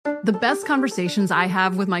The best conversations I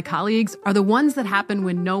have with my colleagues are the ones that happen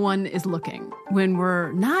when no one is looking, when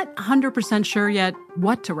we're not 100% sure yet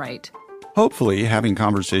what to write. Hopefully, having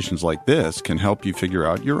conversations like this can help you figure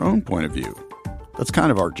out your own point of view. That's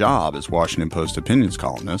kind of our job as Washington Post opinions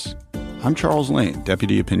columnists. I'm Charles Lane,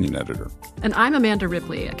 Deputy Opinion Editor. And I'm Amanda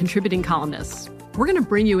Ripley, a contributing columnist. We're going to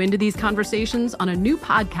bring you into these conversations on a new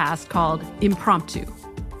podcast called Impromptu.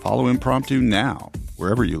 Follow Impromptu now,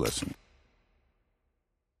 wherever you listen.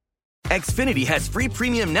 Xfinity has free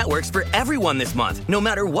premium networks for everyone this month, no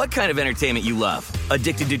matter what kind of entertainment you love.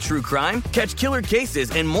 Addicted to true crime? Catch killer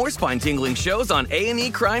cases and more spine-tingling shows on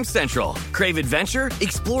A&E Crime Central. Crave adventure?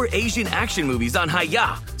 Explore Asian action movies on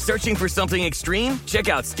Hi-YAH. Searching for something extreme? Check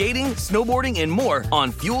out skating, snowboarding, and more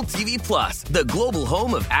on Fuel TV Plus, the global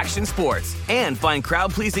home of action sports. And find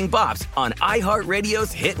crowd-pleasing bops on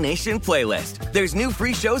iHeartRadio's Hit Nation playlist. There's new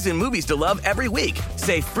free shows and movies to love every week.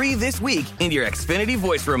 Say free this week in your Xfinity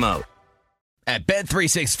voice remote. At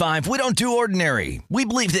Bet365, we don't do ordinary. We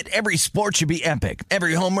believe that every sport should be epic.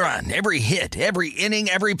 Every home run, every hit, every inning,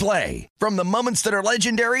 every play. From the moments that are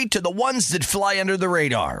legendary to the ones that fly under the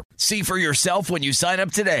radar. See for yourself when you sign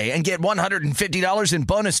up today and get $150 in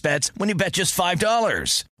bonus bets when you bet just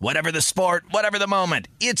 $5. Whatever the sport, whatever the moment,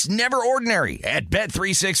 it's never ordinary at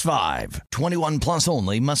Bet365. 21 plus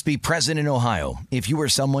only. Must be present in Ohio. If you or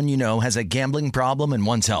someone you know has a gambling problem and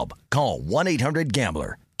wants help, call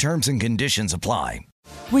 1-800-GAMBLER. Terms and conditions apply.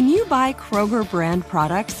 When you buy Kroger brand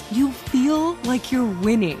products, you feel like you're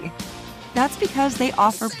winning. That's because they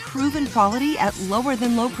offer proven quality at lower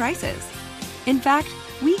than low prices. In fact,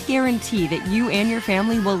 we guarantee that you and your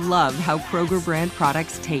family will love how Kroger brand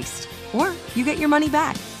products taste, or you get your money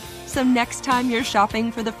back. So next time you're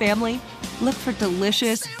shopping for the family, look for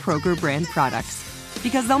delicious Kroger brand products,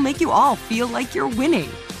 because they'll make you all feel like you're winning.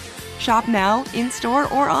 Shop now,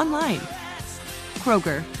 in-store, or online.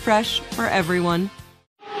 Kroger, fresh for everyone.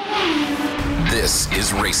 This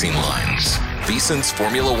is Racing Lines, VSiN's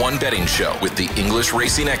Formula One betting show with the English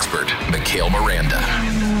racing expert, Mikhail Miranda.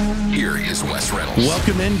 Here is Wes Reynolds.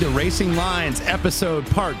 Welcome into Racing Lines, episode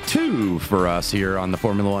part 2 for us here on the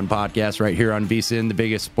Formula One podcast, right here on VSiN, the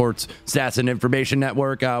biggest sports stats and information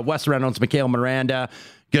network. Wes Reynolds, Mikhail Miranda.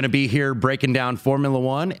 Going to be here breaking down Formula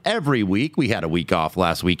One every week. We had a week off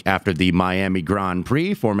last week after the Miami Grand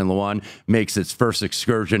Prix. Formula One makes its first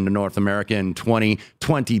excursion to North America in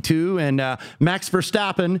 2022. And Max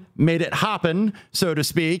Verstappen made it hoppin', so to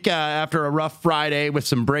speak, after a rough Friday with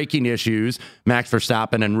some braking issues. Max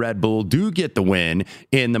Verstappen and Red Bull do get the win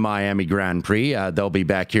in the Miami Grand Prix. They'll be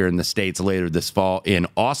back here in the States later this fall in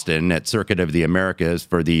Austin at Circuit of the Americas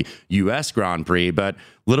for the U.S. Grand Prix. But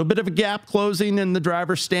little bit of a gap closing in the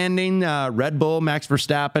driver's standing. Red Bull, Max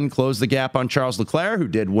Verstappen closed the gap on Charles Leclerc, who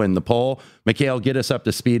did win the pole. Mikhail, get us up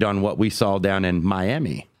to speed on what we saw down in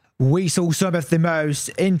Miami. We saw some of the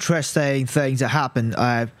most interesting things that happened.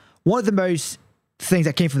 One of the most things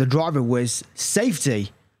that came from the driver was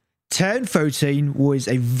safety. Turn 13 was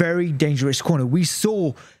a very dangerous corner. We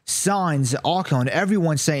saw signs, Archon,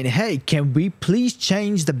 everyone saying, hey, can we please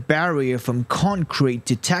change the barrier from concrete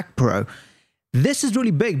to Tech Pro? This is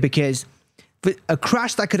really big because for a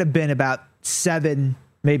crash that could have been about 7,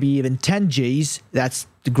 maybe even 10 Gs, that's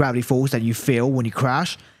the gravity force that you feel when you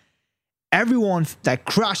crash. Everyone that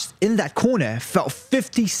crashed in that corner felt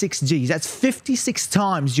 56 Gs. That's 56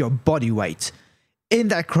 times your body weight in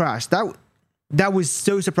that crash. That was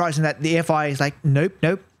so surprising that the FIA is like, nope.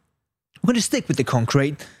 We're going to stick with the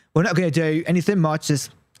concrete. We're not going to do anything much.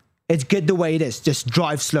 It's good the way it is. Just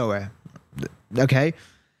drive slower. Okay?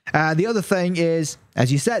 The other thing is,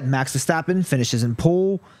 as you said, Max Verstappen finishes in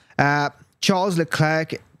pole. Charles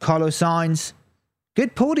Leclerc, Carlos Sainz,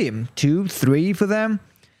 good podium, 2, 3 for them.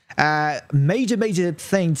 Major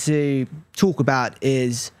thing to talk about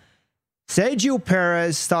is Sergio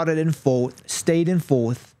Perez started in 4th, stayed in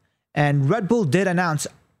 4th, and Red Bull did announce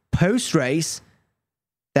post-race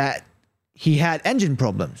that he had engine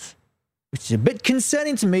problems, which is a bit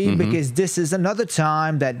concerning to me because this is another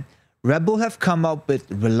time that Red Bull have come up with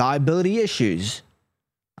reliability issues.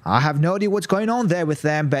 I have no idea what's going on there with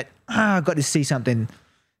them, but I got to see something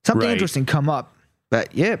interesting come up.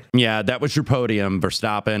 But yeah, that was your podium: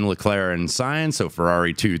 Verstappen, Leclerc, and Sainz. So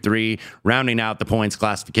Ferrari 2-3, rounding out the points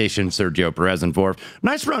classification. Sergio Perez in 4th.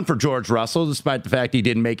 Nice run for George Russell, despite the fact he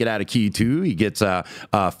didn't make it out of Q2. He gets a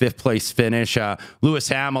 5th place finish. Lewis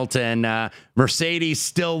Hamilton, Mercedes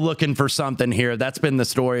still looking for something here. That's been the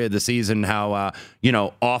story of the season. How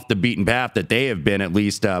off the beaten path that they have been, at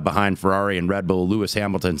least behind Ferrari and Red Bull. Lewis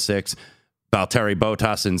Hamilton 6th. Valtteri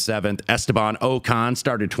Bottas in 7th. Esteban Ocon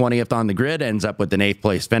started 20th on the grid, ends up with an 8th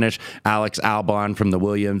place finish. Alex Albon from the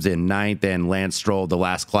Williams in 9th, and Lance Stroll, the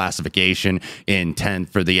last classification, in 10th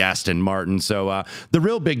for the Aston Martin. So the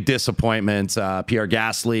real big disappointments, Pierre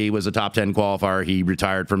Gasly was a top 10 qualifier. He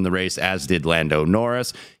retired from the race, as did Lando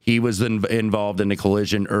Norris. He was involved in a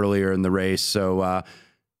collision earlier in the race. So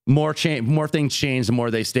more things change, the more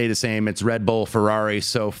they stay the same. It's Red Bull, Ferrari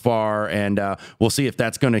so far, and we'll see if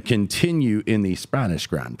that's going to continue in the Spanish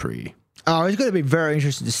Grand Prix. Oh, it's going to be very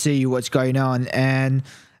interesting to see what's going on, and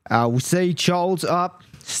we'll see Charles up,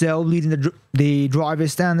 still leading the driver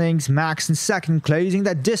standings. Max in second, closing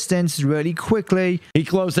that distance really quickly. He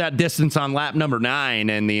closed that distance on lap number 9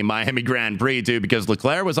 in the Miami Grand Prix, too, because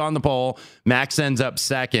Leclerc was on the pole. Max ends up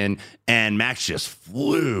second, and Max just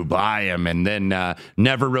flew by him, and then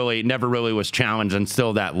never really was challenged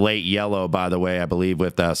until that late yellow, by the way, I believe,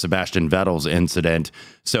 with Sebastian Vettel's incident.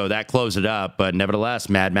 So that closed it up, but nevertheless,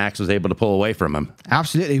 Mad Max was able to pull away from him.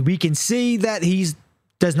 Absolutely. We can see that he's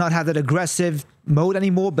does not have that aggressive mode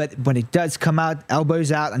anymore, but when it does come out,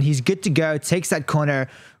 elbows out, and he's good to go, takes that corner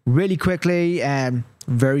really quickly and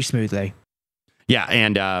very smoothly. Yeah,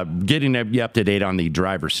 and getting you up to date on the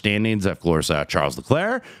driver standings, of course, Charles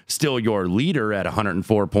Leclerc, still your leader at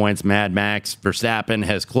 104 points. Mad Max Verstappen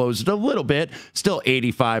has closed a little bit, still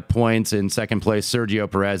 85 points in second place.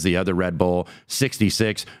 Sergio Perez, the other Red Bull,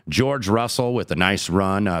 66. George Russell with a nice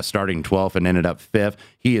run, starting 12th and ended up 5th.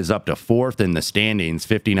 He is up to 4th in the standings,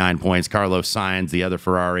 59 points. Carlos Sainz, the other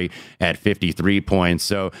Ferrari, at 53 points.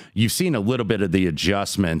 So you've seen a little bit of the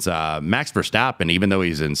adjustments. Max Verstappen, even though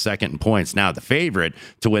he's in second in points, now the favorite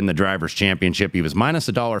to win the Drivers' Championship. He was minus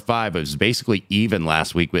 $1.05. It was basically even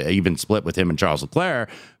last week, even split with him and Charles Leclerc.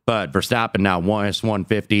 But Verstappen now minus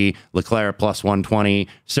 150, Leclerc plus 120.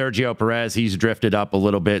 Sergio Perez, he's drifted up a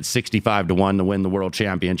little bit, 65-1 to win the World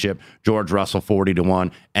Championship. George Russell,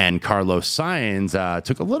 40-1. And Carlos Sainz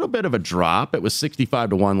took a little bit of a drop. It was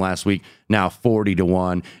 65-1 last week, now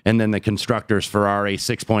 40-1. And then the Constructors, Ferrari,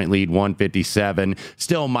 6-point lead, 157.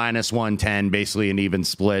 Still minus 110, basically an even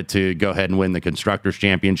split to go ahead and win the Constructors'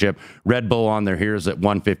 Championship. Red Bull on their heels at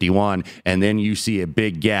 151. And then you see a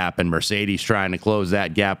big gap, and Mercedes trying to close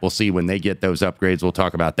that gap. We'll see when they get those upgrades. We'll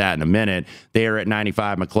talk about that in a minute. They are at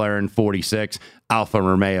 95, McLaren 46, Alfa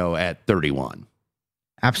Romeo at 31.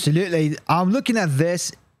 Absolutely. I'm looking at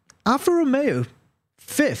this. Alfa Romeo,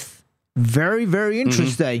 5th. Very, very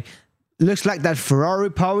interesting. Looks like that Ferrari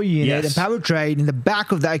power unit and powertrain in the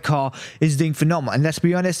back of that car is doing phenomenal. And let's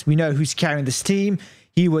be honest, we know who's carrying this team.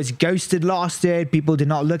 He was ghosted last year. People did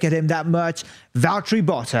not look at him that much. Valtteri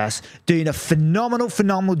Bottas doing a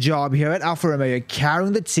phenomenal job here at Alfa Romeo,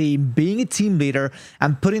 carrying the team, being a team leader,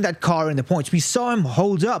 and putting that car in the points. We saw him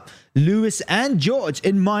hold up Lewis and George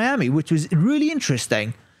in Miami, which was really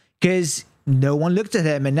interesting because no one looked at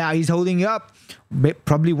him, and now he's holding up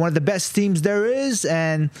probably one of the best teams there is,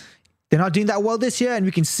 and they're not doing that well this year. And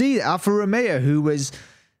we can see that Alfa Romeo, who was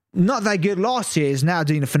not that good last year, is now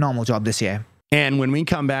doing a phenomenal job this year. And when we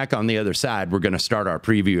come back on the other side, we're going to start our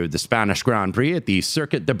preview of the Spanish Grand Prix at the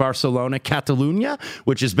Circuit de Barcelona, Catalunya,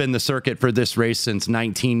 which has been the circuit for this race since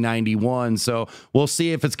 1991. So we'll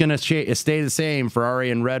see if it's going to stay the same,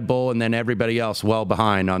 Ferrari and Red Bull, and then everybody else well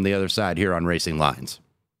behind on the other side here on Racing Lines.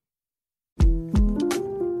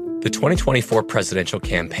 The 2024 presidential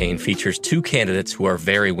campaign features two candidates who are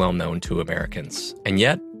very well known to Americans. And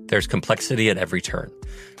yet, there's complexity at every turn.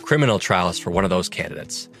 Criminal trials for one of those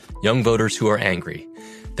candidates. Young voters who are angry.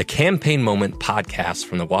 The Campaign Moment podcast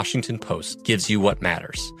from the Washington Post gives you what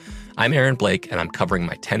matters. I'm Aaron Blake, and I'm covering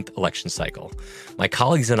my 10th election cycle. My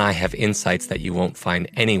colleagues and I have insights that you won't find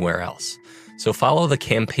anywhere else. So follow The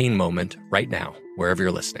Campaign Moment right now, wherever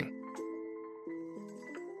you're listening.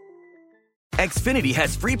 Xfinity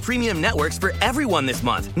has free premium networks for everyone this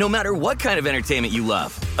month, no matter what kind of entertainment you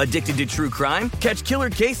love. Addicted to true crime? Catch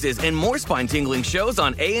killer cases and more spine-tingling shows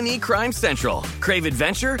on A&E Crime Central. Crave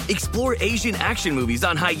adventure? Explore Asian action movies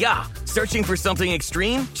on Hi-YAH. Searching for something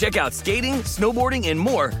extreme? Check out skating, snowboarding, and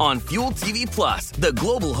more on Fuel TV Plus, the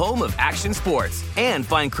global home of action sports. And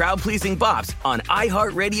find crowd-pleasing bops on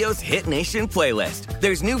iHeartRadio's Hit Nation playlist.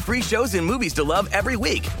 There's new free shows and movies to love every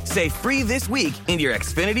week. Say free this week in your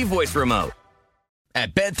Xfinity voice remote.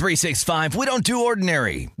 At Bet365, we don't do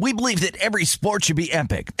ordinary. We believe that every sport should be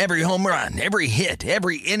epic. Every home run, every hit,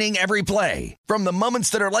 every inning, every play. From the moments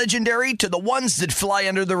that are legendary to the ones that fly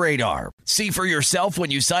under the radar. See for yourself when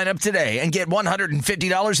you sign up today and get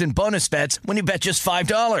 $150 in bonus bets when you bet just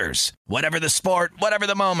 $5. Whatever the sport, whatever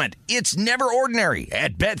the moment, it's never ordinary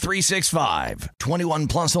at Bet365. 21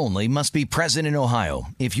 plus only. Must be present in Ohio.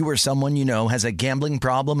 If you or someone you know has a gambling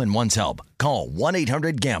problem and wants help, call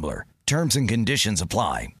 1-800-GAMBLER. Terms and conditions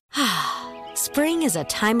apply. Spring is a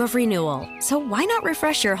time of renewal, so why not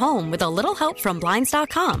refresh your home with a little help from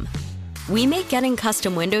Blinds.com? We make getting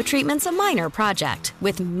custom window treatments a minor project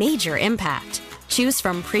with major impact. Choose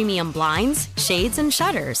from premium blinds, shades, and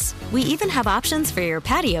shutters. We even have options for your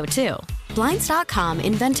patio, too. Blinds.com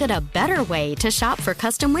invented a better way to shop for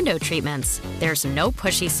custom window treatments. There's no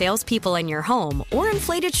pushy salespeople in your home or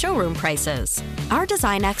inflated showroom prices. Our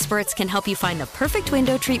design experts can help you find the perfect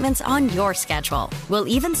window treatments on your schedule. We'll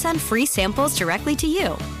even send free samples directly to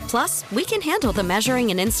you. Plus, we can handle the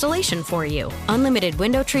measuring and installation for you. Unlimited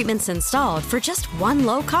window treatments installed for just one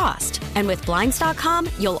low cost. And with Blinds.com,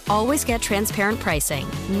 you'll always get transparent pricing.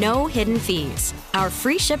 No hidden fees. Our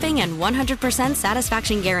free shipping and 100%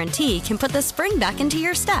 satisfaction guarantee can put the spring back into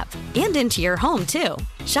your step and into your home, too.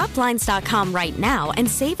 Shop Blinds.com right now and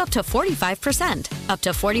save up to 45%. Up to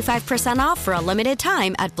 45% off for a limited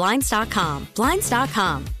time at Blinds.com.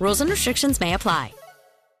 Blinds.com. Rules and restrictions may apply.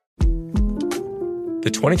 The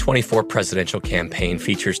 2024 presidential campaign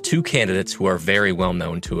features two candidates who are very well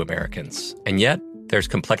known to Americans. And yet, there's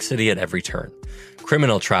complexity at every turn.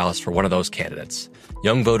 Criminal trials for one of those candidates.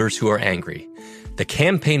 Young voters who are angry. The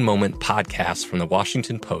Campaign Moment podcast from the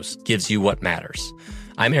Washington Post gives you what matters.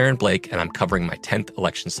 I'm Aaron Blake, and I'm covering my 10th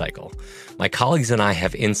election cycle. My colleagues and I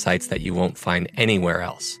have insights that you won't find anywhere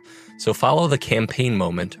else. So follow the Campaign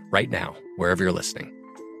Moment right now, wherever you're listening.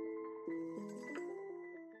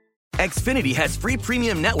 Xfinity has free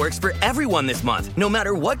premium networks for everyone this month, no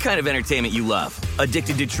matter what kind of entertainment you love.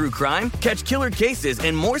 Addicted to true crime? Catch killer cases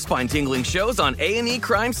and more spine-tingling shows on A&E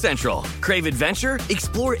Crime Central. Crave adventure?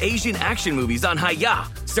 Explore Asian action movies on Hi-YAH.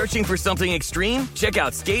 Searching for something extreme? Check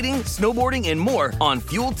out skating, snowboarding, and more on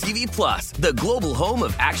Fuel TV Plus, the global home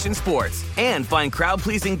of action sports. And find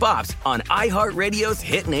crowd-pleasing bops on iHeartRadio's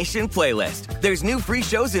Hit Nation playlist. There's new free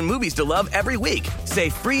shows and movies to love every week. Say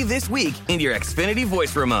free this week in your Xfinity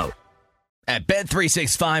voice remote. At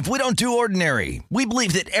Bet365, we don't do ordinary. We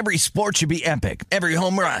believe that every sport should be epic. Every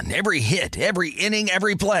home run, every hit, every inning,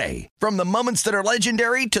 every play. From the moments that are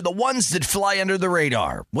legendary to the ones that fly under the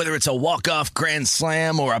radar. Whether it's a walk-off grand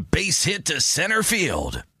slam or a base hit to center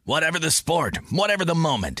field. Whatever the sport, whatever the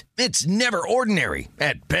moment. It's never ordinary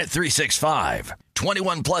at Bet365.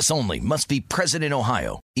 21 plus only. Must be present in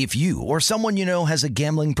Ohio. If you or someone you know has a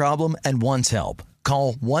gambling problem and wants help,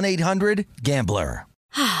 call 1-800-GAMBLER.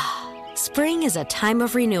 Spring is a time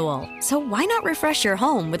of renewal, so why not refresh your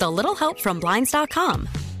home with a little help from Blinds.com?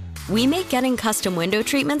 We make getting custom window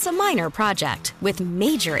treatments a minor project with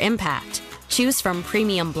major impact. Choose from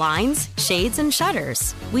premium blinds, shades, and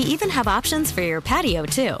shutters. We even have options for your patio,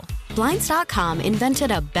 too. Blinds.com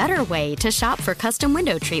invented a better way to shop for custom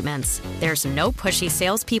window treatments. There's no pushy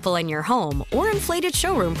salespeople in your home or inflated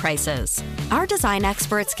showroom prices. Our design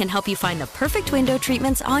experts can help you find the perfect window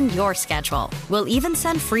treatments on your schedule. We'll even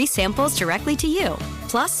send free samples directly to you.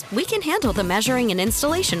 Plus, we can handle the measuring and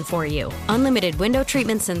installation for you. Unlimited window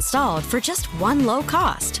treatments installed for just one low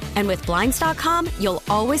cost. And with Blinds.com, you'll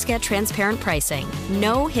always get transparent pricing.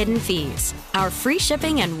 No hidden fees. Our free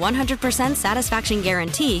shipping and 100% satisfaction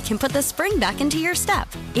guarantee can put the spring back into your step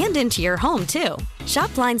and into your home, too.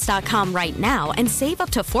 Shop Blinds.com right now and save up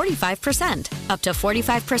to 45%. Up to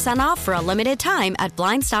 45% off for a limited time at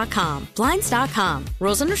Blinds.com. Blinds.com.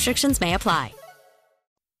 Rules and restrictions may apply.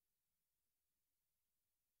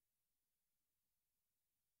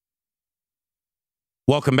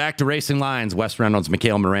 Welcome back to Racing Lines. Wes Reynolds,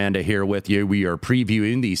 Mikhail Miranda here with you. We are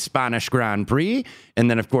previewing the Spanish Grand Prix.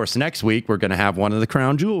 And then, of course, next week, we're going to have one of the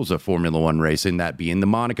crown jewels of Formula One racing, that being the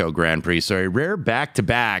Monaco Grand Prix. So a rare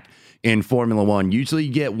back-to-back in Formula One. Usually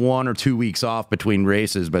you get 1 or 2 weeks off between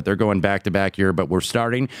races, but they're going back-to-back here. But we're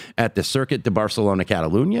starting at the Circuit de Barcelona,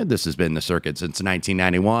 Catalunya. This has been the circuit since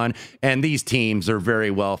 1991. And these teams are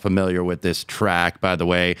very well familiar with this track, by the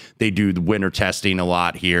way. They do the winter testing a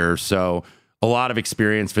lot here. So a lot of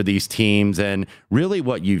experience for these teams. And really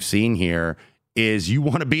what you've seen here is you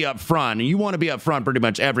want to be up front. And you want to be up front pretty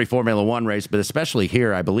much every Formula One race, but especially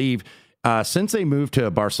here, I believe, since they moved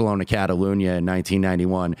to Barcelona, Catalunya in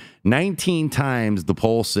 1991, 19 times the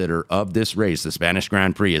pole sitter of this race, the Spanish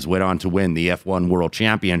Grand Prix, has went on to win the F1 World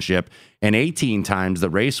Championship, and 18 times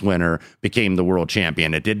the race winner became the world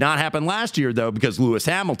champion. It did not happen last year, though, because Lewis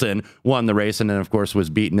Hamilton won the race and then, of course,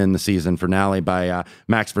 was beaten in the season finale by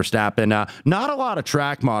Max Verstappen. Not a lot of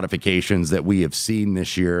track modifications that we have seen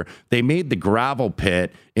this year. They made the gravel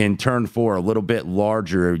pit in Turn 4 a little bit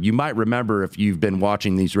larger. You might remember, if you've been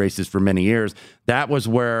watching these races for many years, that was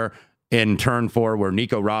where in turn 4 where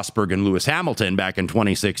Nico Rosberg and Lewis Hamilton back in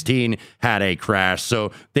 2016 had a crash.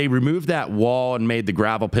 So they removed that wall and made the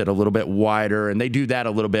gravel pit a little bit wider, and they do that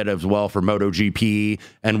a little bit as well for MotoGP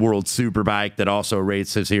and World Superbike that also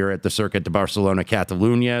races here at the Circuit de Barcelona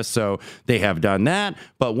Catalunya. So they have done that.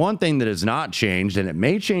 But one thing that has not changed, and it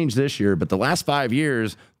may change this year, but the last 5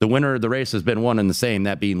 years, the winner of the race has been one and the same,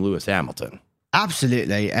 that being Lewis Hamilton.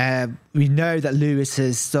 Absolutely. We know that Lewis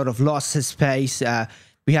has sort of lost his pace.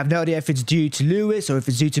 We have no idea if it's due to Lewis or if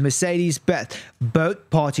it's due to Mercedes, but both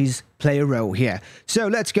parties play a role here. So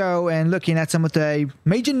let's go and looking at some of the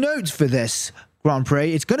major notes for this Grand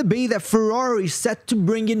Prix. It's going to be that Ferrari is set to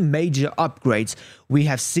bring in major upgrades. We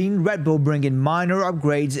have seen Red Bull bring in minor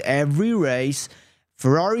upgrades every race.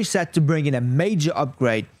 Ferrari set to bring in a major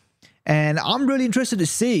upgrade. And I'm really interested to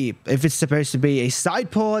see if it's supposed to be a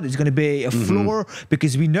side pod, it's going to be a floor,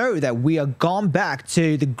 because we know that we are gone back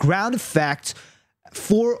to the ground effect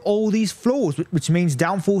for all these floors, which means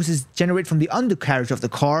downforces generate from the undercarriage of the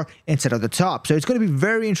car instead of the top. So it's going to be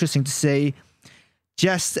very interesting to see.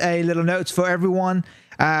 Just a little note for everyone.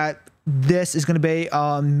 This is going to be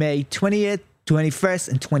on May 20th, 21st,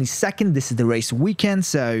 and 22nd. This is the race weekend.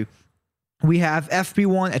 So we have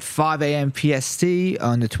FP1 at 5 a.m. PST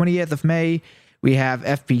on the 20th of May. We have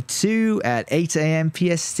FP2 at 8 a.m.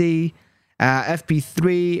 PST.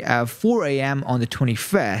 FP3 at 4 a.m. on the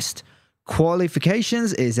 21st.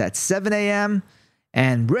 Qualifications is at 7 a.m.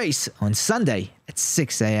 and race on Sunday at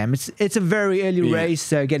 6 a.m. It's a very early race,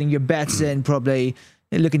 so getting your bets in, probably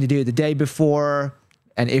looking to do it the day before.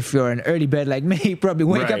 And if you're an early bet like me, probably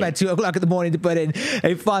wake up at 2 o'clock in the morning to put in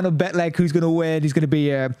a final bet like who's going to win, who's going to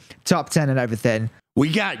be top 10 and everything.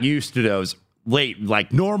 We got used to those late,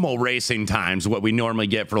 like normal racing times, what we normally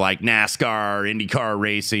get for like NASCAR, IndyCar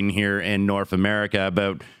racing here in North America.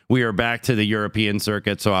 But we are back to the European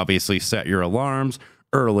circuit, so obviously set your alarms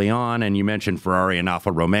early on. And you mentioned Ferrari and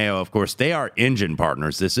Alfa Romeo. Of course, they are engine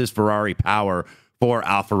partners. This is Ferrari power for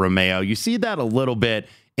Alfa Romeo. You see that a little bit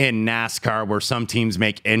in NASCAR, where some teams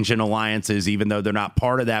make engine alliances, even though they're not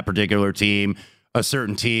part of that particular team. A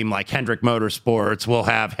certain team like Hendrick Motorsports will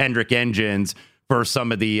have Hendrick engines for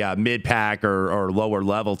some of the mid-pack or lower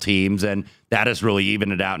level teams, and that has really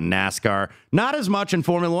evened it out in NASCAR. Not as much in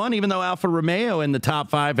Formula One, even though Alfa Romeo in the top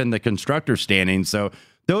 5 in the constructor standings. So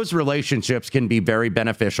those relationships can be very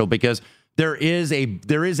beneficial because there is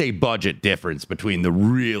a budget difference between the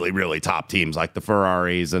really, really top teams like the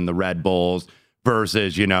Ferraris and the Red Bulls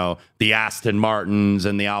versus, you know, the Aston Martins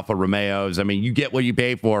and the Alfa Romeos. I mean, you get what you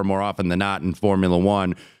pay for more often than not in Formula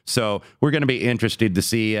One. So we're going to be interested to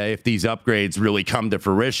see if these upgrades really come to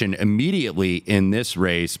fruition immediately in this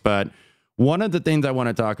race. But one of the things I want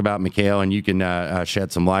to talk about, Mikhail, and you can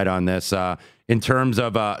shed some light on this, in terms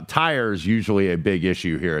of tires, usually a big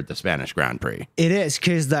issue here at the Spanish Grand Prix. It is,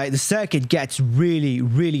 because the circuit gets really,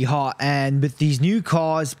 really hot. And with these new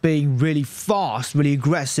cars being really fast, really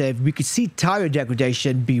aggressive, we could see tire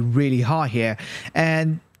degradation be really high here.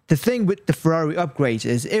 And the thing with the Ferrari upgrades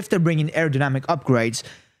is if they're bringing aerodynamic upgrades,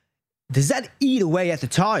 does that eat away at the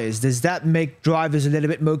tires? Does that make drivers a little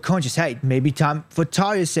bit more conscious? Hey, maybe time for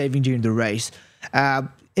tire saving during the race.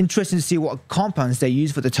 Interesting to see what compounds they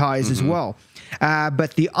use for the tires as well.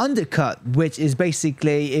 But the undercut, which is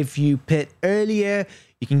basically if you pit earlier,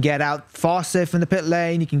 you can get out faster from the pit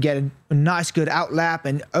lane, you can get a nice good outlap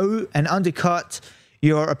and undercut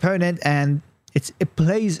your opponent, and it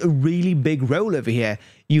plays a really big role over here.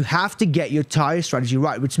 You have to get your tire strategy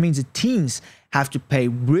right, which means the teams have to pay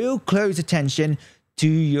real close attention to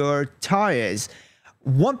your tires.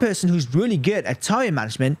 One person who's really good at tire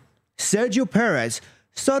management, Sergio Perez,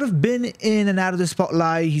 sort of been in and out of the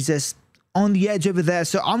spotlight. He's just on the edge over there.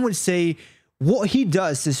 So I'm going to say what he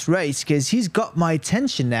does this race, because he's got my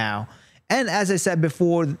attention now. And as I said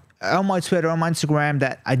before on my Twitter, on my Instagram,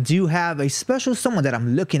 that I do have a special someone that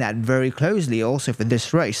I'm looking at very closely also for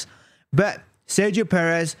this race. But Sergio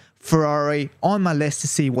Perez, Ferrari, on my list to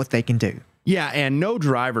see what they can do. Yeah, and no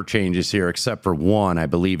driver changes here except for one. I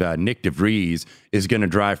believe Nick DeVries is going to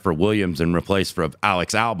drive for Williams in replace for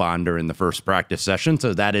Alex Albon during the first practice session.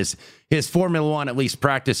 So that is his Formula One, at least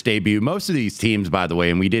practice debut. Most of these teams, by the way,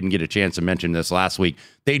 and we didn't get a chance to mention this last week,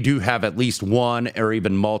 they do have at least one or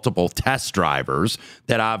even multiple test drivers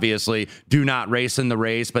that obviously do not race in the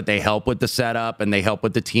race, but they help with the setup and they help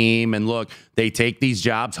with the team. And look, they take these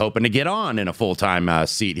jobs hoping to get on in a full-time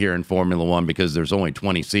seat here in Formula One because there's only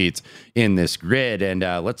 20 seats in this grid. And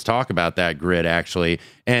let's talk about that grid, actually.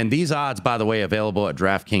 And these odds, by the way, available at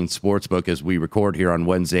DraftKings Sportsbook as we record here on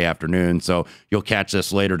Wednesday afternoon. So you'll catch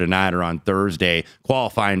this later tonight or on Thursday.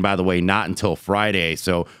 Qualifying, by the way, not until Friday.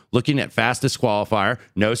 So looking at fastest qualifier,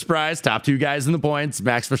 no surprise, top two guys in the points,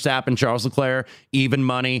 Max Verstappen, Charles Leclerc, even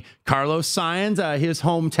money. Carlos Sainz, his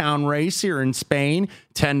hometown race here in Spain,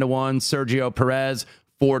 10-1. Sergio Perez,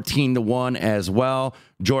 14-1 as well.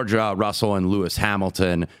 George Russell and Lewis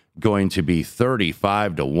Hamilton going to be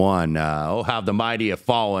 35-1. Oh, how the mighty have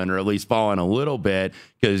fallen, or at least fallen a little bit,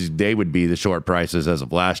 because they would be the short prices as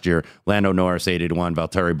of last year. Lando Norris 80-1,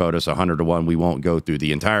 Valtteri Bottas 100-1. We won't go through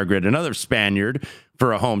the entire grid. Another Spaniard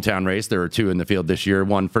for a hometown race. There are two in the field this year.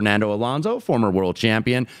 One, Fernando Alonso, former world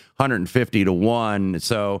champion, 150-1.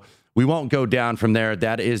 So we won't go down from there.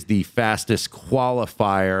 That is the fastest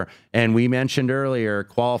qualifier. And we mentioned earlier,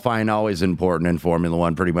 qualifying always important in Formula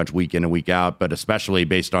One, pretty much week in and week out, but especially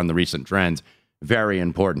based on the recent trends, very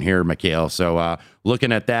important here, Mikhail. So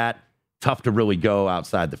looking at that, tough to really go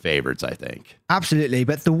outside the favorites, I think. Absolutely.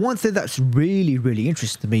 But the one thing that's really, really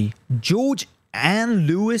interesting to me, George and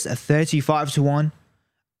Lewis at 35-1.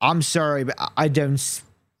 I'm sorry, but I don't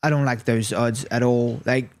like those odds at all.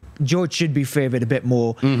 Like, George should be favored a bit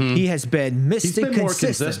more. Mm-hmm. He has been more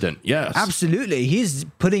consistent. Yes, absolutely. He's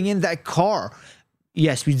putting in that car.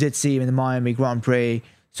 Yes, we did see him in the Miami Grand Prix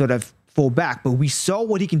sort of fall back, but we saw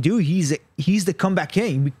what he can do. He's the comeback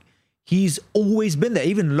king. He's always been there.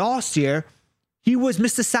 Even last year, he was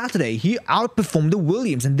Mr. Saturday. He outperformed the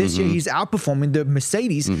Williams, and this year he's outperforming the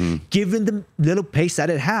Mercedes, given the little pace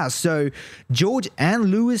that it has. So George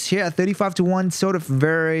and Lewis here at 35-1, sort of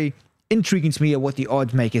very intriguing to me at what the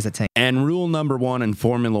odds makers are saying. And rule number one in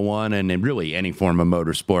Formula One and in really any form of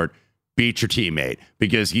motorsport, beat your teammate,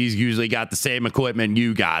 because he's usually got the same equipment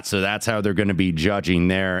you got. So that's how they're going to be judging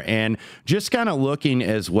there. And just kind of looking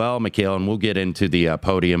as well, Mikhail, and we'll get into the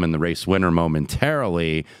podium and the race winner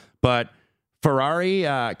momentarily, but Ferrari,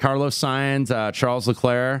 Carlos Sainz, Charles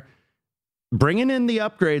Leclerc, bringing in the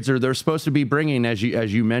upgrades, or they're supposed to be bringing, as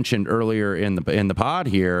you mentioned earlier in the pod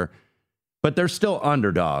here, but they're still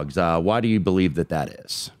underdogs. Why do you believe that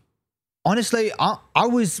is? Honestly, I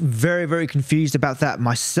was very, very confused about that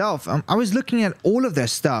myself. I was looking at all of their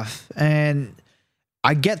stuff, and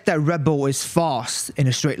I get that Red Bull is fast in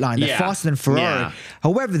a straight line. They're faster than Ferrari. Yeah.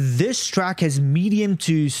 However, this track has medium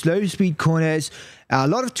to slow speed corners, a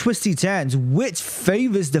lot of twisty turns, which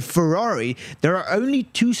favors the Ferrari. There are only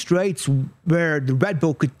two straights where the Red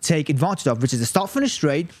Bull could take advantage of, which is the start-finish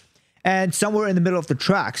straight and somewhere in the middle of the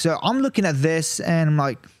track. So I'm looking at this and I'm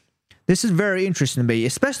like, this is very interesting to me,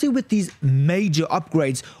 especially with these major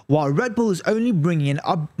upgrades, while Red Bull is only bringing in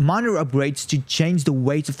minor upgrades to change the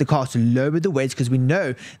weight of the car, to lower the weights, because we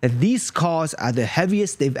know that these cars are the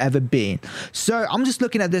heaviest they've ever been. So I'm just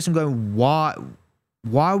looking at this and going, why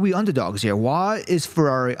are we underdogs here? Why is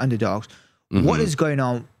Ferrari underdogs? What is going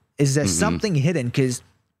on? Is there something hidden? Because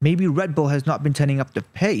maybe Red Bull has not been turning up the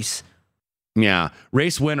pace. Yeah,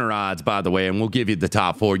 race winner odds, by the way, and we'll give you the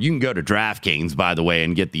top four. You can go to DraftKings, by the way,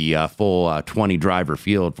 and get the full 20-driver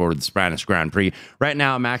field for the Spanish Grand Prix. Right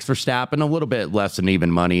now, Max Verstappen, a little bit less than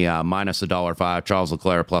even money, minus $1.05. Charles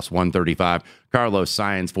Leclerc, plus 135. Carlos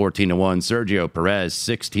Sainz, 14-1. Sergio Perez,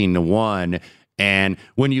 16-1. And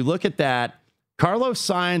when you look at that, Carlos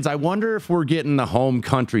Sainz, I wonder if we're getting the home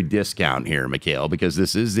country discount here, Mikhail, because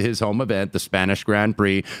this is his home event, the Spanish Grand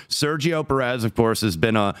Prix. Sergio Perez, of course, has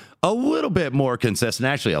been a little bit more consistent,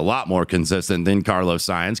 actually a lot more consistent than Carlos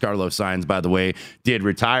Sainz. Carlos Sainz, by the way, did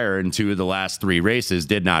retire in 2 of the last 3 races,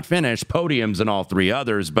 did not finish, podiums in all 3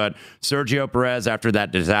 others. But Sergio Perez, after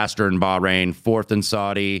that disaster in Bahrain, 4th in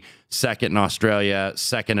Saudi, 2nd in Australia,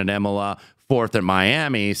 2nd in Imola, 4th at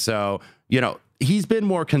Miami. So, he's been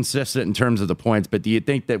more consistent in terms of the points, but do you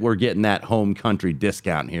think that we're getting that home country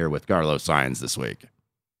discount here with Carlos Sainz this week?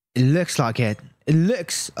 It looks like it. It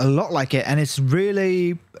looks a lot like it, and it's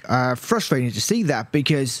really frustrating to see that,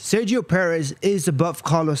 because Sergio Perez is above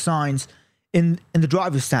Carlos Sainz in the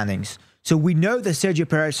driver's standings. So we know that Sergio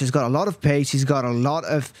Perez has got a lot of pace. He's got a lot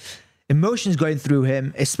of emotions going through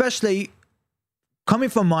him, especially coming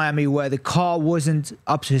from Miami, where the car wasn't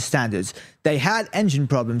up to his standards. They had engine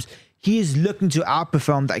problems. He is looking to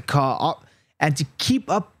outperform that car up and to keep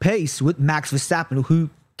up pace with Max Verstappen, who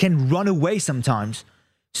can run away sometimes.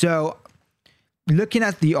 So looking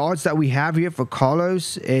at the odds that we have here for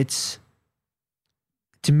Carlos, to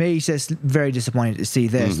me, it's just very disappointing to see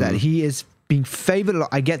this, that he is being favored.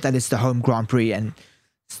 I get that it's the home Grand Prix, and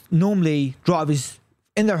normally drivers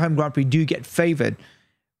in their home Grand Prix do get favored,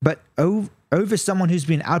 but over someone who's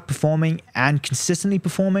been outperforming and consistently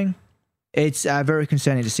performing, it's very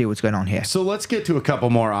concerning to see what's going on here. So let's get to a couple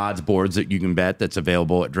more odds boards that you can bet that's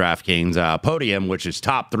available at DraftKings. Podium, which is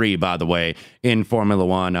top 3, by the way, in Formula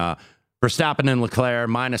One. Verstappen and Leclerc,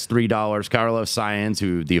 minus $3. Carlos Sainz,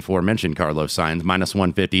 who the aforementioned Carlos Sainz, minus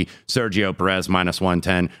 150. Sergio Perez, minus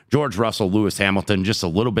 110. George Russell, Lewis Hamilton, just a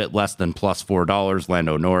little bit less than plus $4.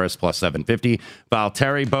 Lando Norris, plus 750.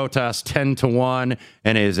 Valtteri Bottas, 10-1.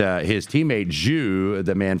 And his teammate Zhu,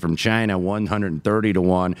 the man from China,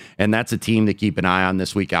 130-1. And that's a team to keep an eye on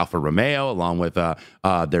this week. Alfa Romeo, along with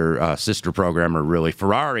their sister programmer, really,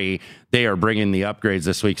 Ferrari. They are bringing the upgrades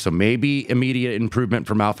this week, so maybe immediate improvement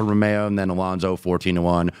from Alfa Romeo, and then Alonso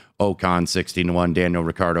 14-1, Ocon 16-1, Daniel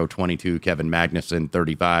Ricciardo 22, Kevin Magnussen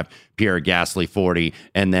 35, Pierre Gasly 40,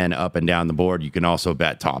 and then up and down the board, you can also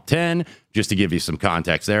bet top 10. Just to give you some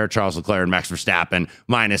context there, Charles Leclerc and Max Verstappen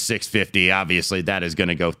minus 650. Obviously, that is going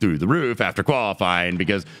to go through the roof after qualifying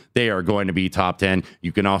because they are going to be top 10.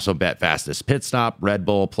 You can also bet fastest pit stop, Red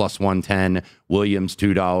Bull plus 110, Williams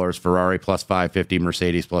 $2, Ferrari plus 550,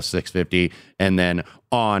 Mercedes plus 650, and then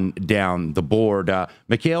on down the board.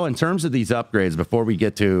 Mikhail, in terms of these upgrades, before we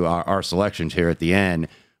get to our selections here at the end,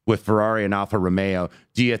 with Ferrari and Alfa Romeo,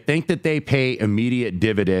 do you think that they pay immediate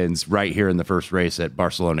dividends right here in the first race at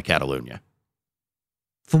Barcelona, Catalunya?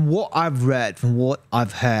 From what I've read, from what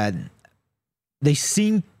I've heard, they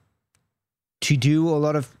seem to do a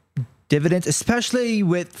lot of dividends, especially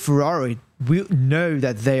with Ferrari. We know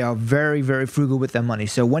that they are very, very frugal with their money.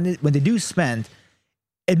 So when they do spend,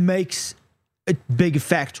 it makes a big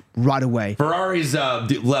effect right away. Ferrari's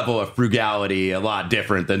level of frugality a lot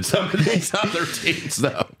different than some of these other teams,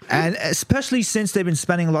 though. And especially since they've been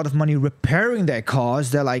spending a lot of money repairing their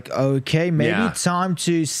cars, they're like, okay, maybe it's time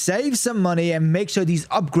to save some money and make sure these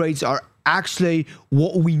upgrades are actually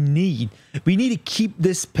what we need. We need to keep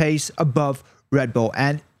this pace above Red Bull.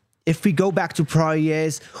 And if we go back to prior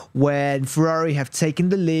years when Ferrari have taken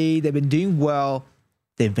the lead, they've been doing well,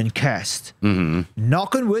 they've been cursed.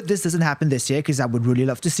 Knock on wood, this doesn't happen this year, because I would really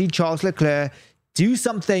love to see Charles Leclerc do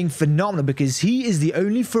something phenomenal, because he is the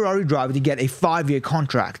only Ferrari driver to get a 5-year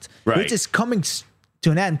contract, which is coming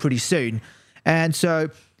to an end pretty soon. And so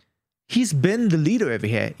he's been the leader over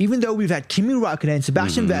here. Even though we've had Kimi Raikkonen,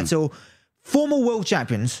 Sebastian Vettel, former world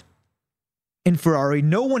champions in Ferrari,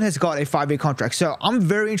 no one has got a 5-year contract. So I'm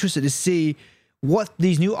very interested to see what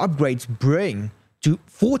these new upgrades bring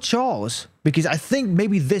for Charles, because I think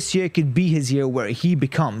maybe this year could be his year where he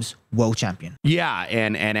becomes world champion. Yeah,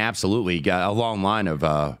 and absolutely got a long line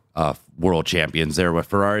of world champions there with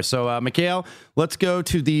Ferrari. So, Mikhail, let's go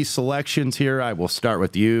to the selections here. I will start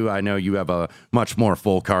with you. I know you have a much more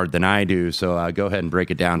full card than I do, so go ahead and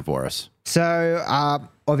break it down for us. So,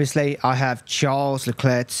 obviously, I have Charles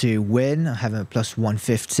Leclerc to win. I have him at plus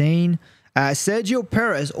 115. Sergio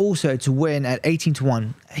Perez also to win at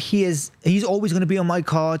 18-1. He's always going to be on my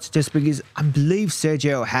cards just because I believe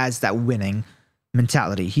Sergio has that winning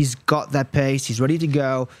mentality. He's got that pace. He's ready to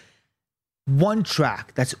go. One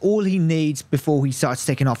track. That's all he needs before he starts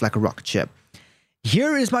taking off like a rocket ship.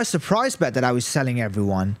 Here is my surprise bet that I was selling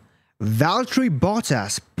everyone. Valtteri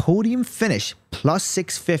Bottas podium finish plus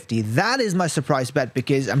 650. That is my surprise bet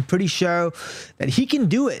because I'm pretty sure that he can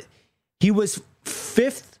do it. He was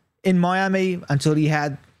 5th in Miami until he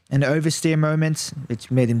had an oversteer moment,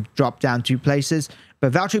 which made him drop down 2 places.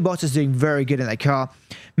 But Valtteri Bottas is doing very good in that car.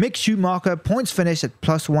 Mick Schumacher, points finish at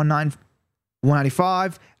plus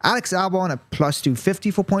 195. Alex Albon at plus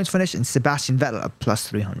 250 for points finish. And Sebastian Vettel at plus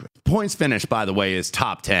 300. Points finish, by the way, is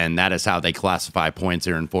top 10. That is how they classify points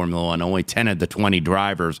here in Formula One. Only 10 of the 20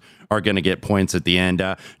 drivers are going to get points at the end.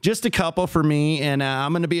 Just a couple for me, and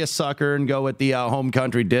I'm going to be a sucker and go with the home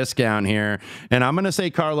country discount here. And I'm going to say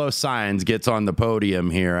Carlos Sainz gets on the podium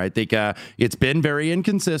here. I think it's been very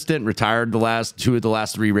inconsistent, retired the last 2 of the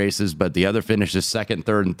last 3 races, but the other finishes 2nd,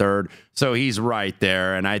 3rd, and 3rd. So he's right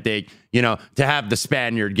there. And I think, to have the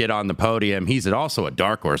Spaniard get on the podium, he's also a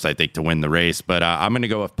dark horse, I think, to win the race. But I'm going to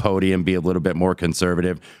go with podium, be a little bit more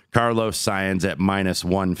conservative. Carlos Sainz at minus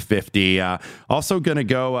 150. Also going to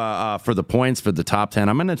go for the points for the top 10.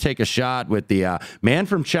 I'm going to take a shot with the man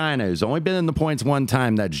from China who's only been in the points one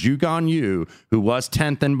time. That's Zhu Guanyu, who was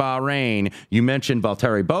 10th in Bahrain. You mentioned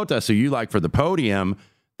Valtteri Bottas, who you like for the podium.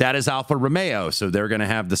 That is Alfa Romeo, so they're going to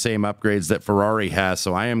have the same upgrades that Ferrari has.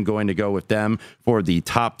 So I am going to go with them for the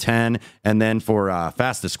top 10. And then for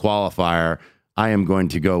fastest qualifier, I am going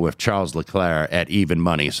to go with Charles Leclerc at even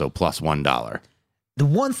money, so plus $1. The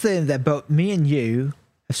one thing that both me and you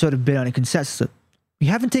have sort of been on a consensus, we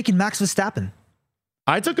haven't taken Max Verstappen.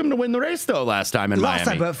 I took him to win the race, though, last time in Miami. Last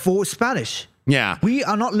time, but for Spanish. Yeah. We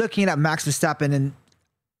are not looking at Max Verstappen, and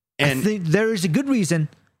I think there is a good reason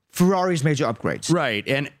Ferrari's major upgrades. Right.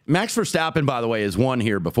 And Max Verstappen, by the way, has won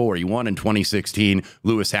here before. He won in 2016.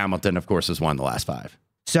 Lewis Hamilton, of course, has won the last 5.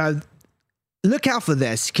 So look out for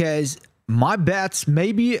this, because my bets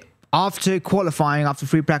maybe after qualifying, after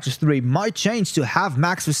free practice 3, might change to have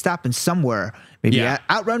Max Verstappen somewhere. Maybe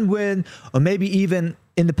outrun win, or maybe even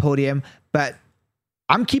in the podium. But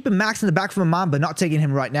I'm keeping Max in the back of my mind, but not taking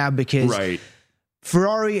him right now, because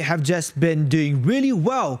Ferrari have just been doing really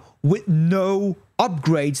well with no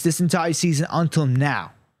upgrades this entire season until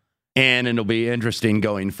now. And it'll be interesting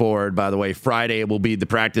going forward. By the way, Friday will be the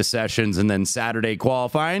practice sessions, and then Saturday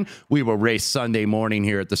qualifying. We will race Sunday morning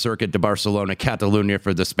here at the Circuit de Barcelona, Catalunya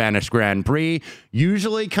for the Spanish Grand Prix.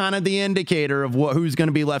 Usually kind of the indicator of who's going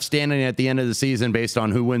to be left standing at the end of the season based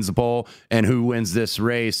on who wins the pole and who wins this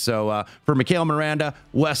race. So for Mikhail Miranda,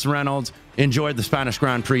 Wes Reynolds, enjoy the Spanish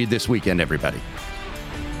Grand Prix this weekend, everybody.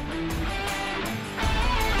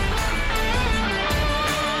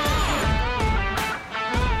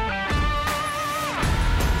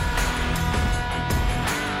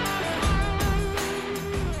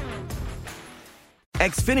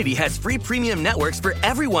 Xfinity has free premium networks for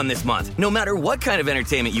everyone this month, no matter what kind of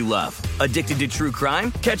entertainment you love. Addicted to true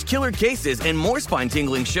crime? Catch killer cases and more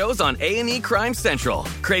spine-tingling shows on A&E Crime Central.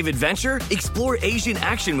 Crave adventure? Explore Asian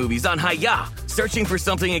action movies on Hi-Ya. Searching for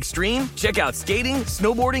something extreme? Check out skating,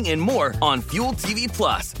 snowboarding, and more on Fuel TV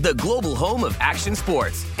Plus, the global home of action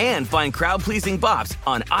sports. And find crowd-pleasing bops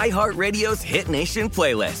on iHeartRadio's Hit Nation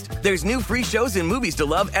playlist. There's new free shows and movies to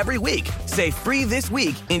love every week. Say free this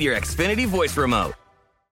week in your Xfinity voice remote.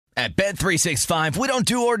 At Bet365, we don't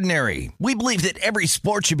do ordinary. We believe that every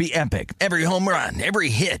sport should be epic. Every home run, every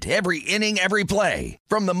hit, every inning, every play.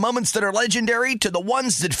 From the moments that are legendary to the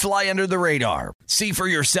ones that fly under the radar. See for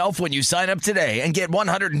yourself when you sign up today and get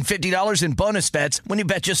 $150 in bonus bets when you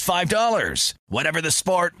bet just $5. Whatever the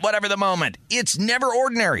sport, whatever the moment, it's never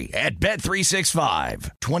ordinary at Bet365.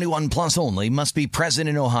 21 plus only. Must be present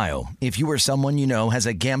in Ohio. If you or someone you know has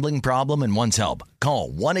a gambling problem and wants help, call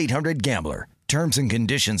 1-800-GAMBLER. Terms and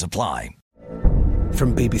conditions apply.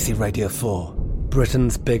 From BBC Radio 4,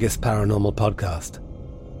 Britain's biggest paranormal podcast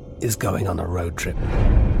is going on a road trip.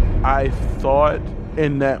 I thought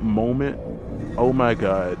in that moment, oh my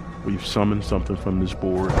God, we've summoned something from this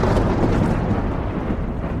board.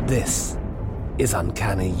 This is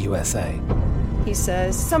Uncanny USA. He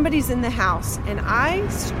says, somebody's in the house, and I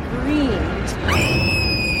screamed.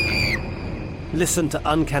 Listen to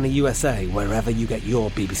Uncanny USA wherever you get your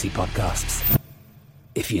BBC podcasts,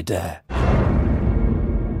 if you dare.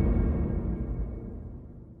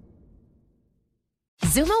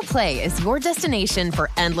 Xumo Play is your destination for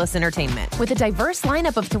endless entertainment. With a diverse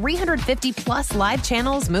lineup of 350 plus live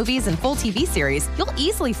channels, movies, and full TV series, you'll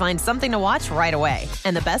easily find something to watch right away.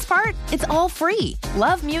 And the best part? It's all free.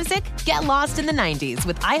 Love music? Get lost in the 90s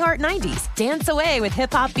with iHeart 90s, dance away with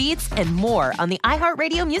hip-hop beats, and more on the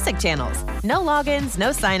iHeartRadio music channels. No logins, no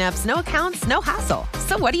signups, no accounts, no hassle.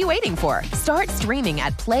 So what are you waiting for? Start streaming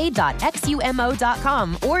at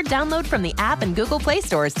play.xumo.com or download from the app and Google Play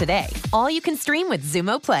stores today. All you can stream with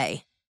Xumo Play.